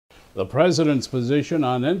The president's position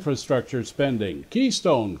on infrastructure spending.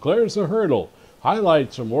 Keystone clears a hurdle.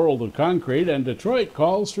 Highlights from World of Concrete, and Detroit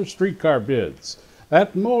calls for streetcar bids.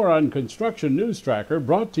 That and more on Construction News Tracker,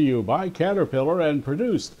 brought to you by Caterpillar and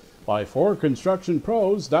produced by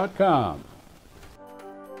 4constructionpros.com.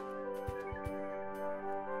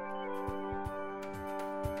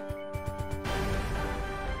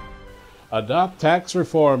 Adopt tax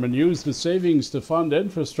reform and use the savings to fund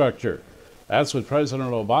infrastructure. That's what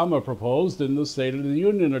President Obama proposed in the State of the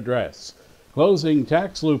Union address. Closing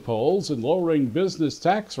tax loopholes and lowering business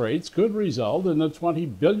tax rates could result in the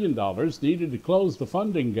 $20 billion needed to close the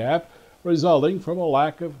funding gap resulting from a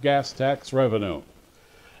lack of gas tax revenue.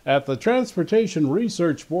 At the Transportation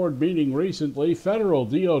Research Board meeting recently, Federal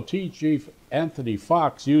DOT Chief Anthony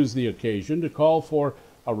Foxx used the occasion to call for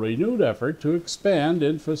a renewed effort to expand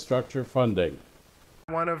infrastructure funding.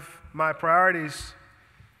 One of my priorities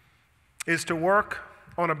is to work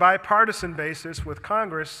on a bipartisan basis with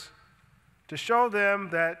Congress to show them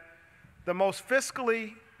that the most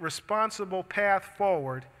fiscally responsible path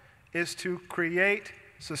forward is to create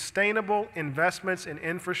sustainable investments in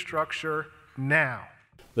infrastructure now.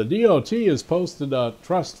 The DOT has posted a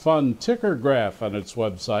trust fund ticker graph on its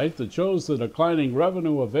website that shows the declining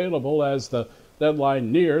revenue available as the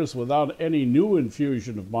deadline nears without any new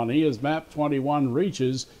infusion of money as MAP 21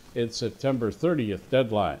 reaches its September 30th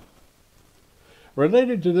deadline.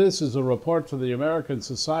 Related to this is a report from the American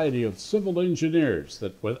Society of Civil Engineers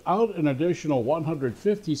that without an additional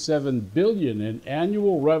 $157 billion in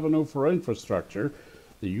annual revenue for infrastructure,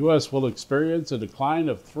 the U.S. will experience a decline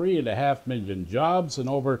of 3.5 million jobs and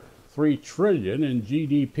over $3 trillion in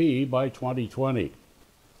GDP by 2020.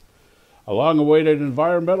 A long-awaited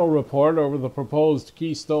environmental report over the proposed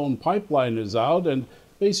Keystone Pipeline is out and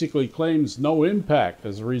basically claims no impact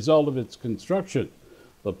as a result of its construction.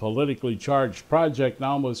 The politically charged project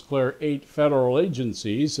now must clear 8 federal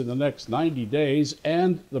agencies in the next 90 days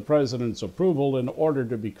and the president's approval in order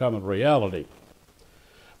to become a reality.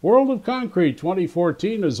 World of Concrete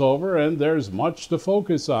 2014 is over, and there's much to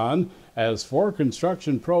focus on, as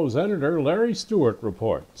 4Construction Pros editor Larry Stewart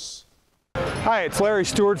reports. Hi, it's Larry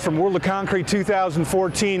Stewart from World of Concrete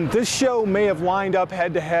 2014. This show may have lined up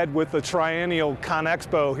head-to-head with the triennial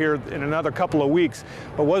ConExpo here in another couple of weeks,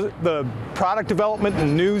 but the product development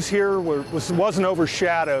and news here wasn't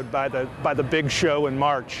overshadowed by the big show in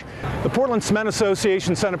March. The Portland Cement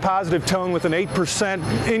Association sent a positive tone with an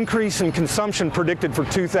 8% increase in consumption predicted for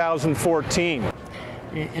 2014.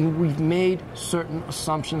 And we've made certain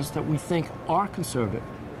assumptions that we think are conservative.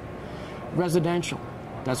 Residential.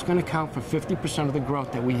 That's going to count for 50% of the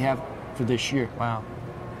growth that we have for this year. Wow.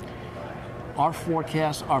 Our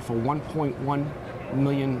forecasts are for 1.1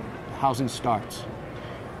 million housing starts.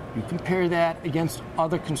 You compare that against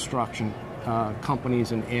other construction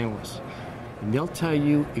companies and analysts, and they'll tell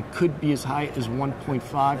you it could be as high as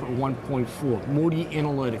 1.5 or 1.4. Moody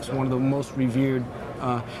Analytics, one of the most revered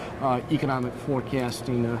economic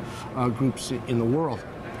forecasting groups in the world,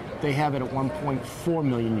 they have it at 1.4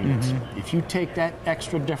 million units. Mm-hmm. If you take that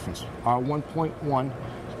extra difference, our 1.1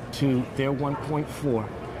 to their 1.4,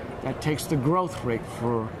 that takes the growth rate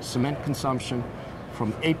for cement consumption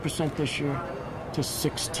from 8% this year to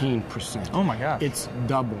 16%. Oh my gosh. It's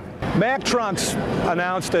double. Mack Trucks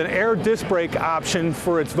announced an air disc brake option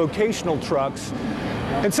for its vocational trucks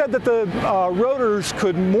and said that the rotors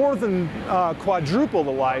could more than quadruple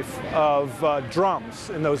the life of drums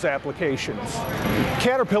in those applications.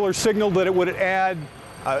 Caterpillar signaled that it would add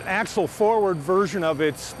an axle forward version of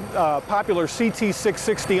its popular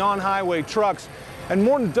CT660 on-highway trucks and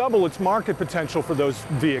more than double its market potential for those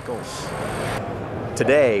vehicles.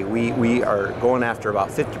 Today, we are going after about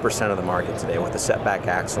 50% of the market today with the setback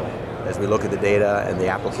axle. As we look at the data and the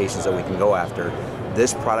applications that we can go after,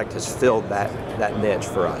 this product has filled that niche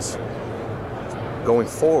for us. Going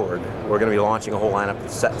forward, we're going to be launching a whole lineup of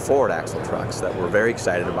set forward axle trucks that we're very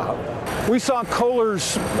excited about. We saw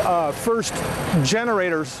Kohler's first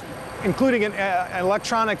generators, including an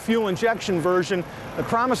electronic fuel injection version that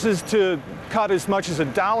promises to cut as much as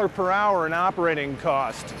 $1 per hour in operating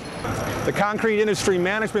cost. The Concrete Industry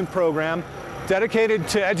Management Program, dedicated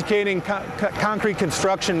to educating concrete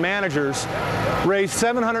construction managers, raised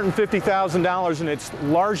 $750,000 in its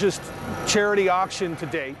largest charity auction to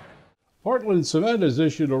date. Portland Cement has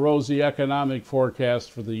issued a rosy economic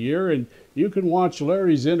forecast for the year, and you can watch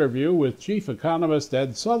Larry's interview with Chief Economist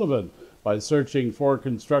Ed Sullivan by searching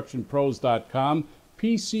 4constructionpros.com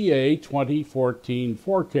PCA 2014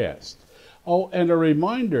 forecast. Oh, and a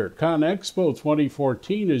reminder, ConExpo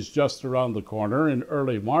 2014 is just around the corner in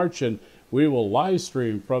early March, and we will live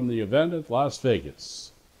stream from the event at Las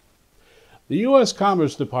Vegas. The U.S.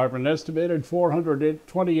 Commerce Department estimated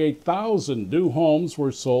 428,000 new homes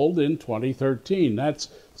were sold in 2013. That's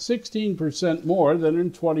 16% more than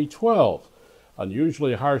in 2012.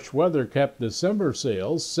 Unusually harsh weather kept December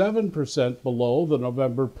sales 7% below the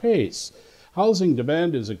November pace. Housing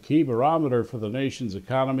demand is a key barometer for the nation's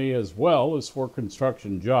economy as well as for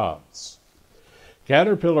construction jobs.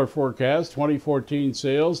 Caterpillar forecasts 2014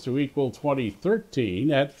 sales to equal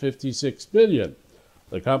 2013 at $56 billion.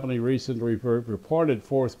 The company recently reported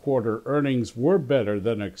fourth quarter earnings were better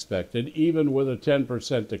than expected, even with a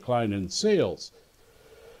 10% decline in sales.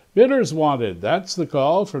 Bidders wanted, that's the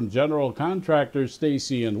call from general contractor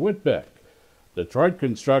Stacy and Whitbeck. Detroit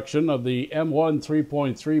construction of the M1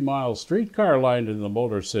 3.3-mile streetcar line in the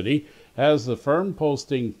Motor City has the firm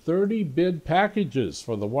posting 30 bid packages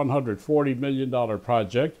for the $140 million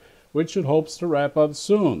project, which it hopes to wrap up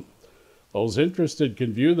soon. Those interested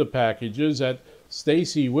can view the packages at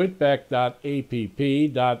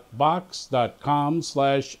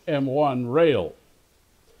stacywhitbeck.app.box.com/M1rail.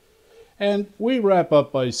 And we wrap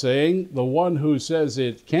up by saying the one who says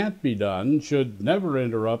it can't be done should never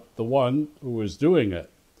interrupt the one who is doing it.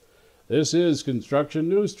 This is Construction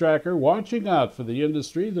News Tracker, watching out for the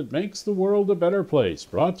industry that makes the world a better place,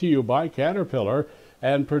 brought to you by Caterpillar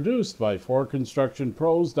and produced by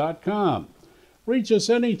 4constructionpros.com. Reach us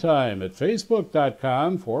anytime at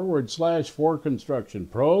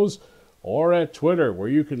facebook.com/4constructionpros or at Twitter, where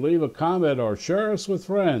you can leave a comment or share us with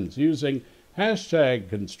friends using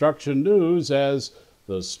 #ConstructionNews, as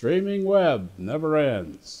the streaming web never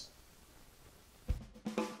ends.